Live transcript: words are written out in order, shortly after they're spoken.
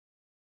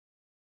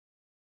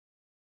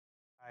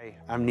Hi,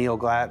 I'm Neal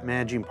Glatt,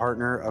 Managing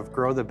Partner of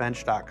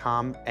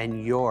GrowTheBench.com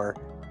and your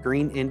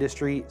green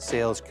industry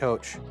sales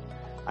coach.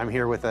 I'm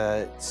here with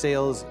a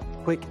sales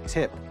quick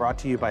tip brought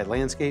to you by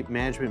Landscape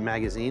Management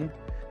Magazine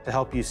to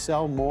help you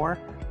sell more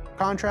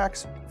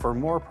contracts for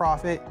more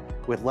profit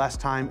with less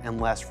time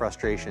and less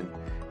frustration.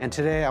 And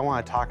today I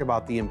want to talk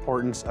about the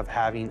importance of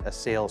having a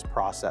sales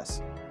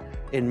process.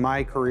 In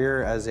my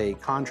career as a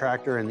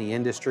contractor in the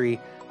industry,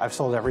 I've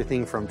sold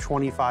everything from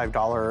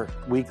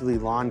 $25 weekly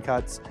lawn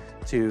cuts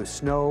to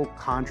snow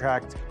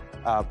contract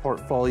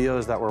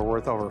portfolios that were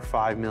worth over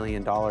 $5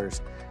 million.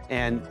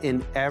 And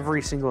in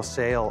every single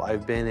sale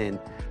I've been in,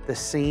 the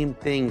same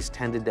things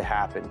tended to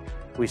happen.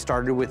 We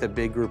started with a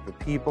big group of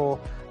people.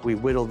 We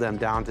whittled them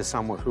down to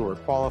someone who were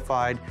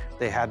qualified.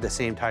 They had the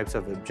same types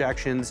of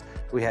objections.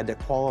 We had to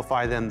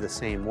qualify them the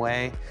same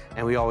way,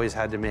 and we always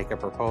had to make a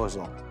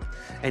proposal.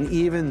 And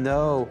even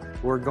though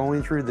we're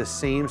going through the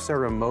same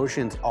sort of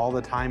motions all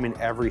the time in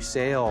every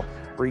sale,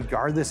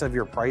 regardless of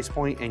your price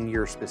point and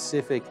your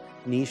specific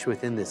niche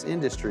within this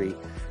industry,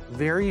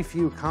 very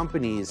few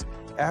companies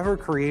ever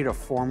create a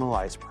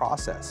formalized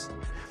process.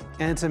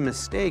 And it's a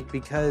mistake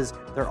because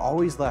they're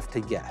always left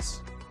to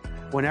guess.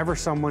 Whenever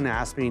someone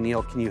asks me,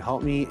 Neal, can you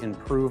help me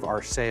improve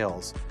our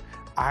sales?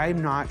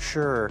 I'm not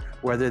sure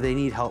whether they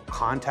need help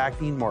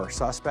contacting more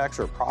suspects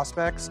or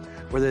prospects,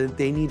 whether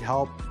they need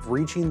help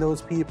reaching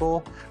those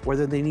people,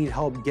 whether they need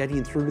help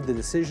getting through to the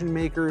decision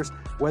makers,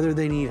 whether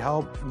they need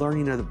help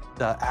learning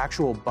the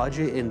actual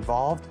budget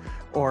involved,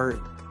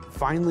 or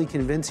finally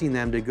convincing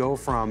them to go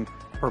from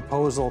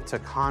proposal to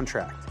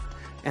contract.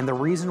 And the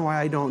reason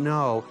why I don't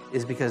know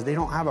is because they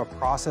don't have a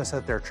process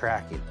that they're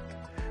tracking.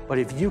 But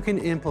if you can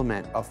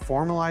implement a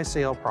formalized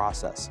sale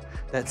process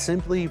that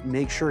simply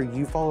makes sure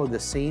you follow the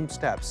same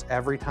steps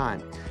every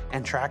time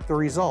and track the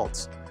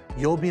results,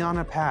 you'll be on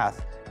a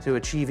path to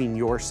achieving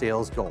your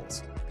sales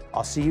goals.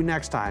 I'll see you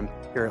next time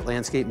here at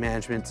Landscape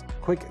Management's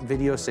Quick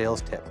Video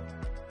Sales Tip.